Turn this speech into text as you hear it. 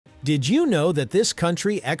Did you know that this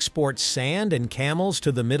country exports sand and camels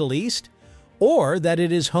to the Middle East? Or that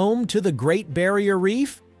it is home to the Great Barrier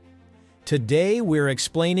Reef? Today we're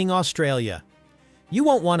explaining Australia. You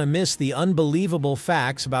won't want to miss the unbelievable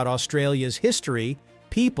facts about Australia's history,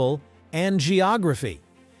 people, and geography.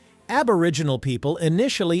 Aboriginal people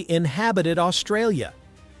initially inhabited Australia.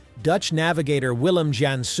 Dutch navigator Willem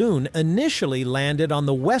Janszoon initially landed on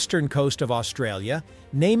the western coast of Australia,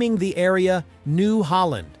 naming the area New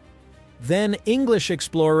Holland. Then English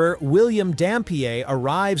explorer William Dampier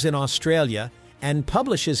arrives in Australia and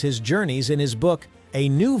publishes his journeys in his book A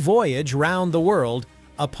New Voyage Round the World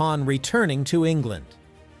upon returning to England.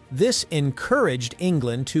 This encouraged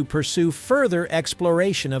England to pursue further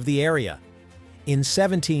exploration of the area. In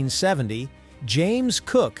 1770, James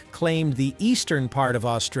Cook claimed the eastern part of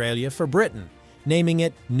Australia for Britain, naming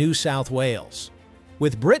it New South Wales.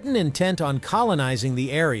 With Britain intent on colonizing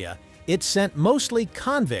the area, it sent mostly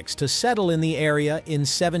convicts to settle in the area in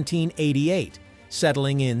 1788,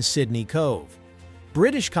 settling in Sydney Cove.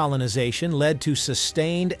 British colonization led to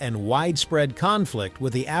sustained and widespread conflict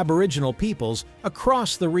with the Aboriginal peoples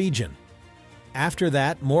across the region. After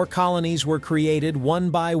that, more colonies were created one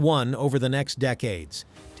by one over the next decades: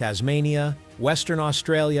 Tasmania, Western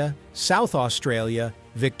Australia, South Australia,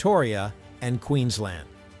 Victoria, and Queensland.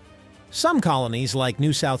 Some colonies, like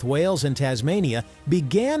New South Wales and Tasmania,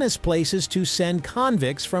 began as places to send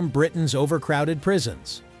convicts from Britain's overcrowded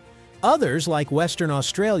prisons. Others, like Western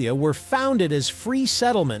Australia, were founded as free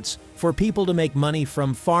settlements for people to make money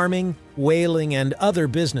from farming, whaling, and other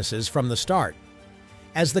businesses from the start.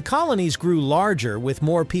 As the colonies grew larger with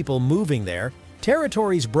more people moving there,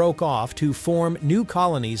 territories broke off to form new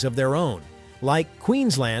colonies of their own, like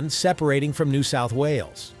Queensland separating from New South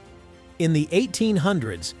Wales. In the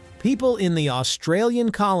 1800s, people in the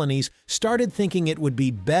Australian colonies started thinking it would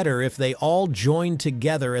be better if they all joined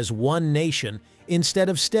together as one nation instead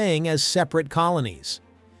of staying as separate colonies.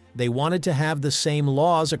 They wanted to have the same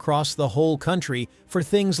laws across the whole country for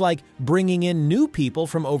things like bringing in new people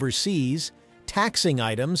from overseas, taxing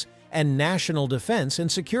items, and national defense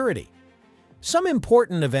and security. Some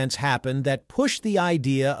important events happened that pushed the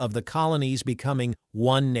idea of the colonies becoming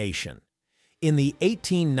one nation. In the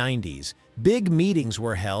 1890s, big meetings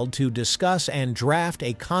were held to discuss and draft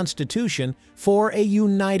a constitution for a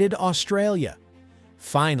united Australia.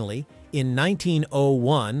 Finally, in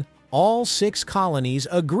 1901, all 6 colonies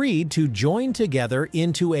agreed to join together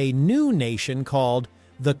into a new nation called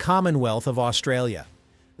the Commonwealth of Australia.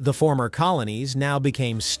 The former colonies now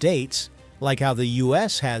became states, like how the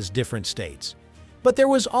U.S. has different states. But there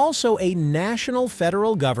was also a national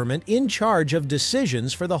federal government in charge of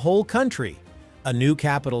decisions for the whole country. A new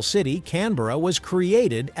capital city, Canberra, was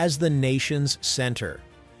created as the nation's center.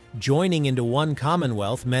 Joining into one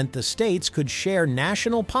Commonwealth meant the states could share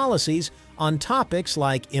national policies on topics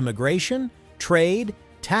like immigration, trade,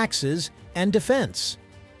 taxes, and defense.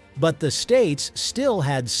 But the states still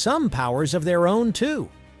had some powers of their own too.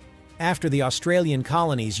 After the Australian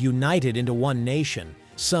colonies united into one nation,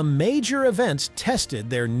 some major events tested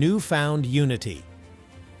their newfound unity.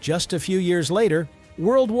 Just a few years later,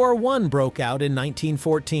 World War I broke out in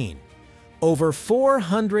 1914. Over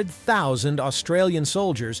 400,000 Australian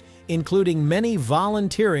soldiers, including many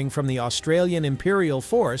volunteering from the Australian Imperial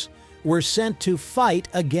Force, were sent to fight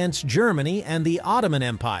against Germany and the Ottoman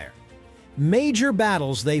Empire. Major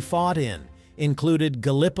battles they fought in included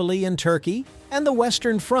Gallipoli in Turkey and the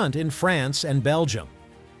Western Front in France and Belgium.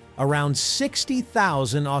 Around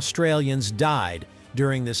 60,000 Australians died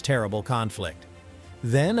during this terrible conflict.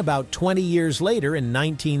 Then, about 20 years later in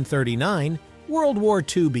 1939, World War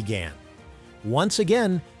II began. Once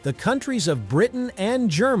again, the countries of Britain and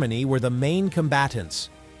Germany were the main combatants.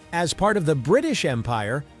 As part of the British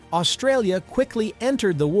Empire, Australia quickly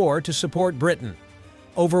entered the war to support Britain.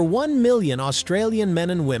 Over 1 million Australian men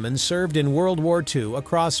and women served in World War II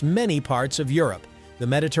across many parts of Europe, the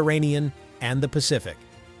Mediterranean, and the Pacific.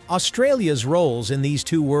 Australia's roles in these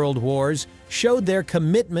 2 world wars showed their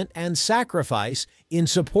commitment and sacrifice in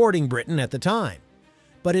supporting Britain at the time.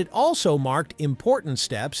 But it also marked important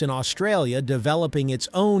steps in Australia developing its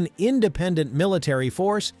own independent military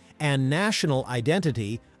force and national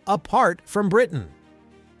identity apart from Britain.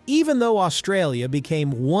 Even though Australia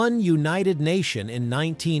became one united nation in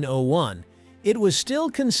 1901, it was still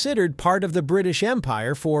considered part of the British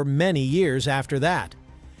Empire for many years after that.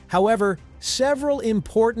 However, several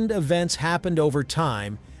important events happened over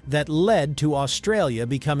time that led to Australia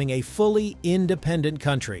becoming a fully independent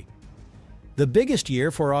country. The biggest year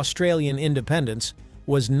for Australian independence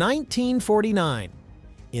was 1949.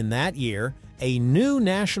 In that year, a new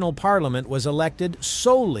national parliament was elected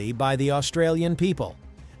solely by the Australian people.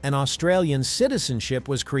 An Australian citizenship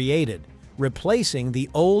was created, replacing the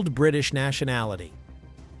old British nationality.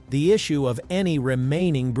 The issue of any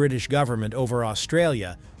remaining British government over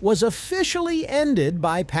Australia was officially ended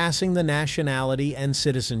by passing the Nationality and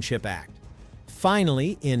Citizenship Act.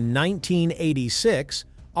 Finally, in 1986,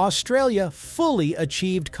 Australia fully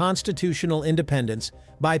achieved constitutional independence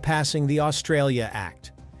by passing the Australia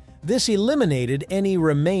Act. This eliminated any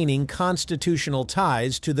remaining constitutional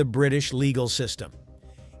ties to the British legal system.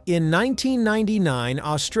 In 1999,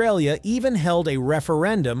 Australia even held a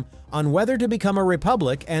referendum on whether to become a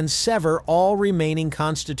republic and sever all remaining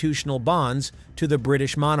constitutional bonds to the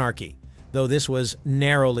British monarchy, though this was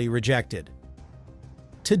narrowly rejected.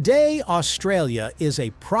 Today, Australia is a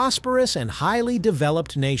prosperous and highly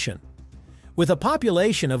developed nation. With a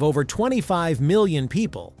population of over 25 million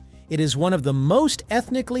people, it is one of the most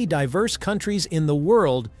ethnically diverse countries in the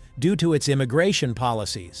world due to its immigration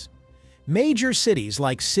policies. Major cities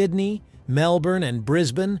like Sydney, Melbourne, and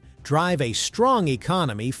Brisbane drive a strong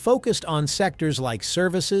economy focused on sectors like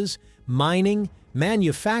services, mining,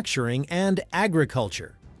 manufacturing, and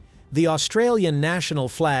agriculture. The Australian national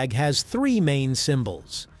flag has three main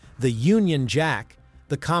symbols: the Union Jack,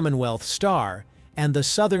 the Commonwealth Star, and the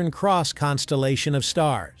Southern Cross constellation of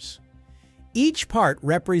stars. Each part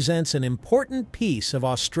represents an important piece of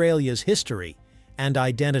Australia's history and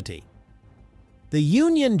identity. The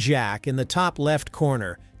Union Jack in the top left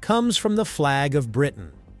corner comes from the flag of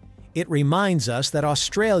Britain. It reminds us that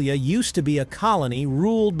Australia used to be a colony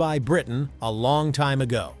ruled by Britain a long time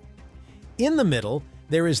ago. In the middle,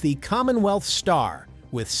 there is the Commonwealth Star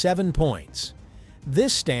with 7 points.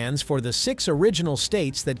 This stands for the 6 original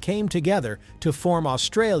states that came together to form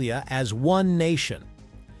Australia as one nation.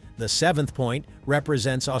 The 7th point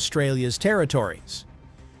represents Australia's territories.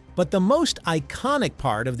 But the most iconic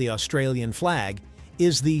part of the Australian flag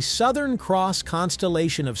is the Southern Cross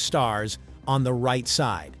constellation of stars on the right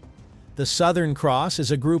side. The Southern Cross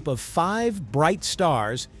is a group of 5 bright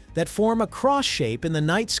stars that form a cross shape in the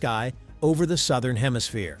night sky over the southern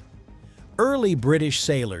hemisphere. Early British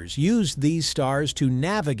sailors used these stars to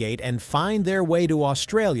navigate and find their way to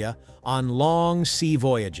Australia on long sea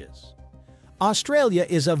voyages. Australia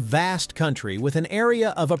is a vast country with an area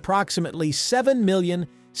of approximately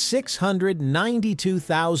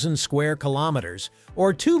 7,692,000 square kilometers,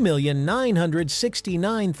 or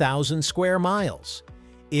 2,969,000 square miles.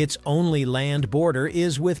 Its only land border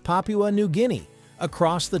is with Papua New Guinea,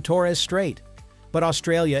 across the Torres Strait. But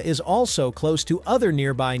Australia is also close to other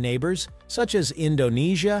nearby neighbors, such as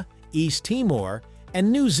Indonesia, East Timor,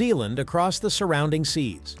 and New Zealand across the surrounding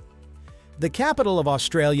seas. The capital of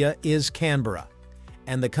Australia is Canberra,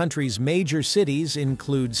 and the country's major cities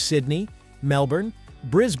include Sydney, Melbourne,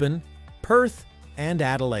 Brisbane, Perth, and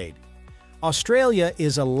Adelaide. Australia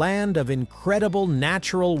is a land of incredible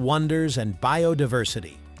natural wonders and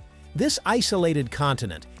biodiversity. This isolated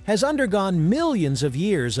continent has undergone millions of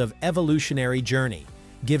years of evolutionary journey,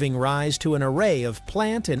 giving rise to an array of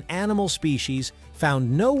plant and animal species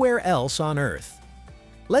found nowhere else on Earth.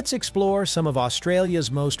 Let's explore some of Australia's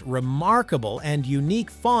most remarkable and unique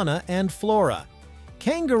fauna and flora.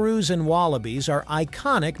 Kangaroos and wallabies are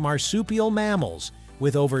iconic marsupial mammals,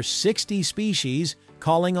 with over 60 species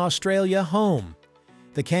calling Australia home.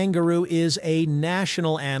 The kangaroo is a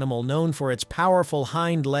national animal known for its powerful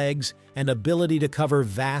hind legs and ability to cover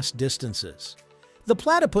vast distances. The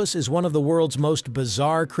platypus is one of the world's most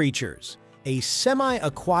bizarre creatures, a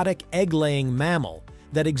semi-aquatic egg-laying mammal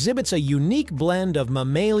that exhibits a unique blend of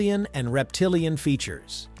mammalian and reptilian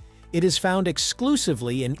features. It is found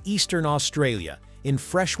exclusively in eastern Australia, in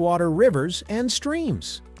freshwater rivers and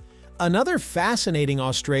streams. Another fascinating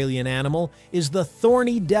Australian animal is the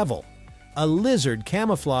thorny devil, a lizard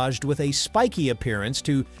camouflaged with a spiky appearance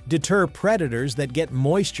to deter predators that get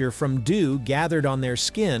moisture from dew gathered on their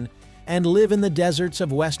skin and live in the deserts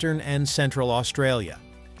of Western and Central Australia.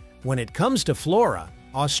 When it comes to flora,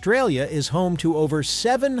 Australia is home to over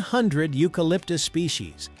 700 eucalyptus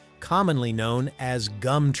species, commonly known as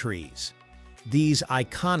gum trees. These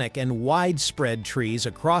iconic and widespread trees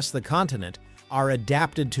across the continent are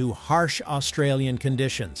adapted to harsh Australian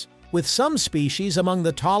conditions, with some species among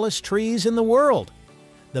the tallest trees in the world.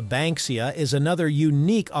 The Banksia is another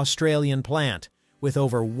unique Australian plant, with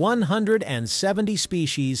over 170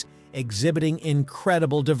 species exhibiting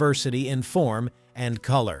incredible diversity in form and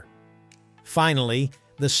color. Finally,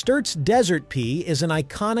 the Sturt's desert pea is an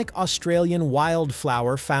iconic Australian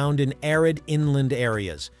wildflower found in arid inland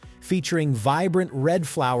areas, featuring vibrant red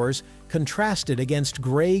flowers contrasted against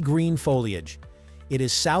gray-green foliage. It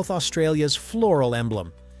is South Australia's floral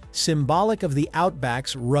emblem, symbolic of the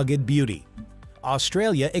outback's rugged beauty.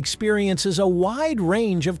 Australia experiences a wide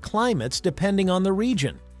range of climates depending on the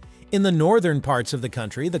region. In the northern parts of the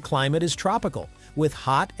country, the climate is tropical, with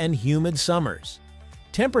hot and humid summers.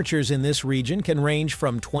 Temperatures in this region can range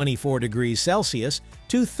from 24 degrees Celsius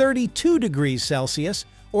to 32 degrees Celsius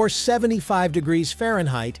or 75 degrees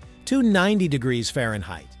Fahrenheit to 90 degrees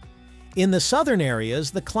Fahrenheit. In the southern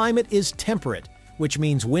areas, the climate is temperate, which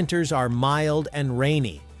means winters are mild and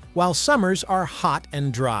rainy, while summers are hot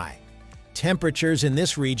and dry. Temperatures in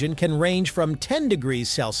this region can range from 10 degrees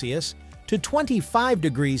Celsius to 25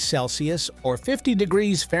 degrees Celsius or 50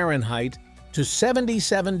 degrees Fahrenheit to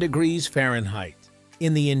 77 degrees Fahrenheit.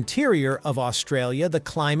 In the interior of Australia, the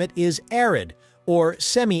climate is arid or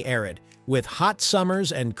semi-arid, with hot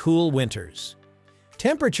summers and cool winters.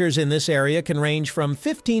 Temperatures in this area can range from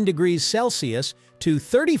 15 degrees Celsius to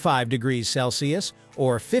 35 degrees Celsius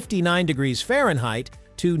or 59 degrees Fahrenheit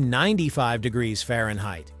to 95 degrees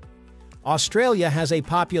Fahrenheit. Australia has a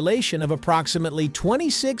population of approximately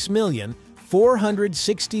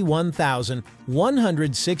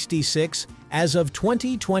 26,461,166 as of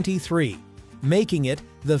 2023, making it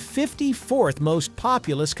the 54th most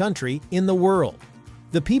populous country in the world.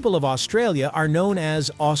 The people of Australia are known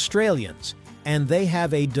as Australians, and they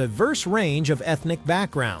have a diverse range of ethnic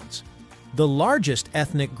backgrounds. The largest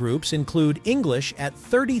ethnic groups include English at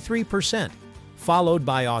 33%, followed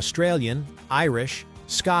by Australian, Irish,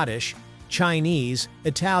 Scottish, Chinese,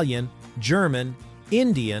 Italian, German,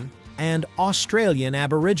 Indian, and Australian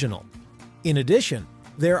Aboriginal. In addition,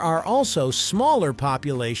 there are also smaller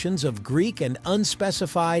populations of Greek and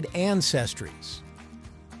unspecified ancestries.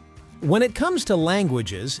 When it comes to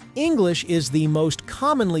languages, English is the most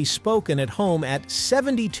commonly spoken at home at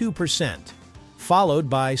 72%, followed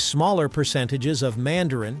by smaller percentages of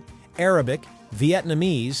Mandarin, Arabic,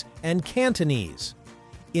 Vietnamese, and Cantonese.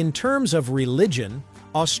 In terms of religion,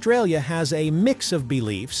 Australia has a mix of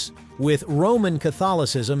beliefs, with Roman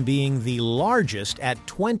Catholicism being the largest at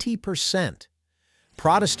 20%.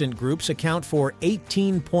 Protestant groups account for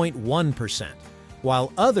 18.1%,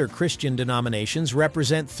 while other Christian denominations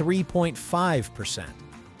represent 3.5%.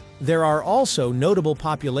 There are also notable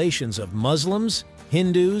populations of Muslims,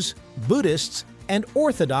 Hindus, Buddhists, and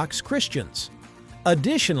Orthodox Christians.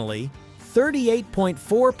 Additionally,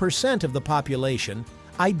 38.4% of the population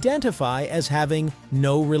identify as having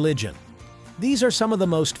no religion. These are some of the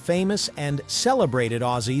most famous and celebrated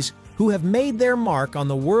Aussies who have made their mark on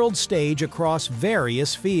the world stage across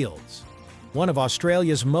various fields. One of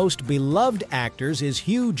Australia's most beloved actors is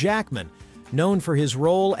Hugh Jackman, known for his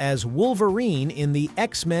role as Wolverine in the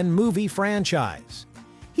X-Men movie franchise.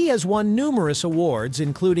 He has won numerous awards,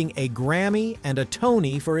 including a Grammy and a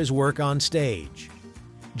Tony for his work on stage.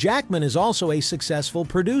 Jackman is also a successful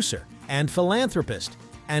producer and philanthropist,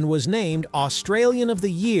 and was named Australian of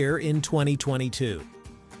the Year in 2022.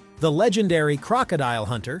 The legendary crocodile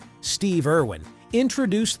hunter, Steve Irwin,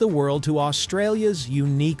 introduced the world to Australia's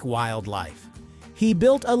unique wildlife. He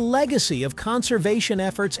built a legacy of conservation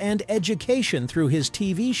efforts and education through his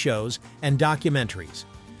TV shows and documentaries.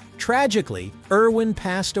 Tragically, Irwin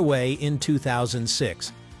passed away in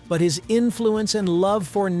 2006, but his influence and love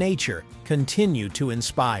for nature continue to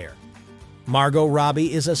inspire. Margot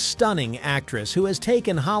Robbie is a stunning actress who has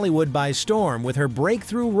taken Hollywood by storm with her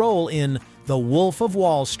breakthrough role in The Wolf of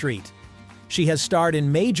Wall Street. She has starred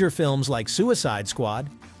in major films like Suicide Squad,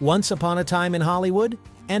 Once Upon a Time in Hollywood,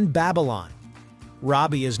 and Babylon.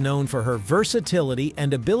 Robbie is known for her versatility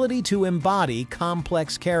and ability to embody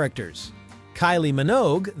complex characters. Kylie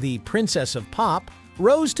Minogue, the Princess of Pop,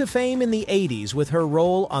 rose to fame in the 80s with her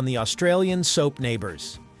role on the Australian soap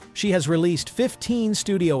Neighbours. She has released 15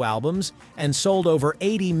 studio albums and sold over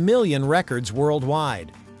 80 million records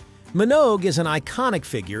worldwide. Minogue is an iconic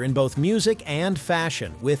figure in both music and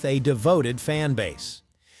fashion with a devoted fan base.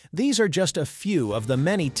 These are just a few of the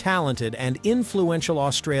many talented and influential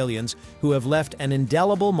Australians who have left an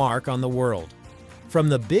indelible mark on the world. From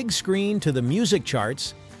the big screen to the music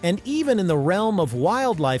charts, and even in the realm of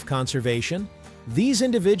wildlife conservation, these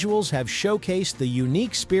individuals have showcased the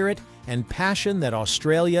unique spirit and passion that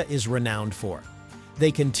Australia is renowned for.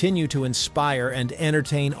 They continue to inspire and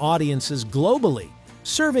entertain audiences globally,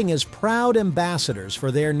 serving as proud ambassadors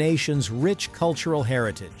for their nation's rich cultural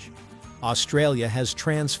heritage. Australia has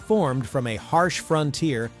transformed from a harsh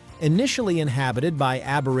frontier initially inhabited by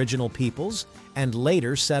Aboriginal peoples and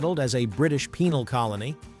later settled as a British penal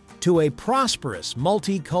colony, to a prosperous,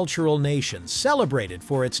 multicultural nation celebrated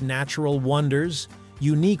for its natural wonders,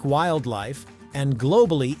 unique wildlife, and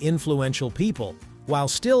globally influential people, while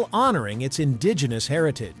still honoring its Indigenous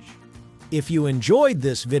heritage. If you enjoyed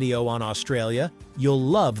this video on Australia, you'll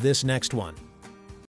love this next one.